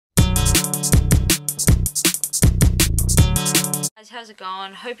Guys, how's it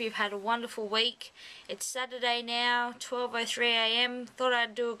going? Hope you've had a wonderful week. It's Saturday now, 12:03 AM. Thought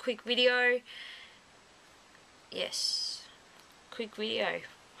I'd do a quick video. Yes, quick video.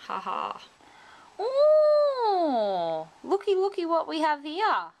 Haha. Oh, looky what we have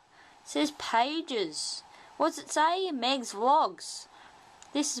here. It says pages. What's it say? MegsVlogs.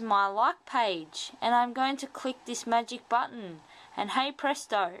 This is my like page, and I'm going to click this magic button, and hey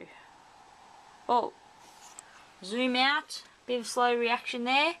presto. Oh, zoom out. Bit of slow reaction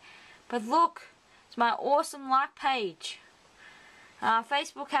there, but look, it's my awesome like page.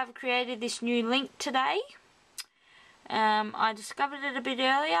 Facebook have created this new link today. I discovered it a bit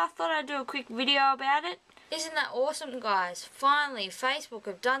earlier. I thought I'd do a quick video about it. Isn't that awesome, guys? Finally, Facebook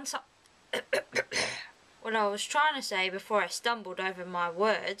have done something. What I was trying to say before I stumbled over my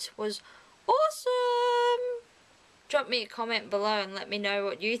words was awesome. Drop me a comment below and let me know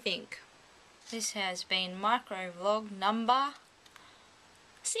what you think. This has been MicroVlog number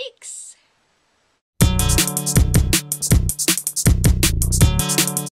 6.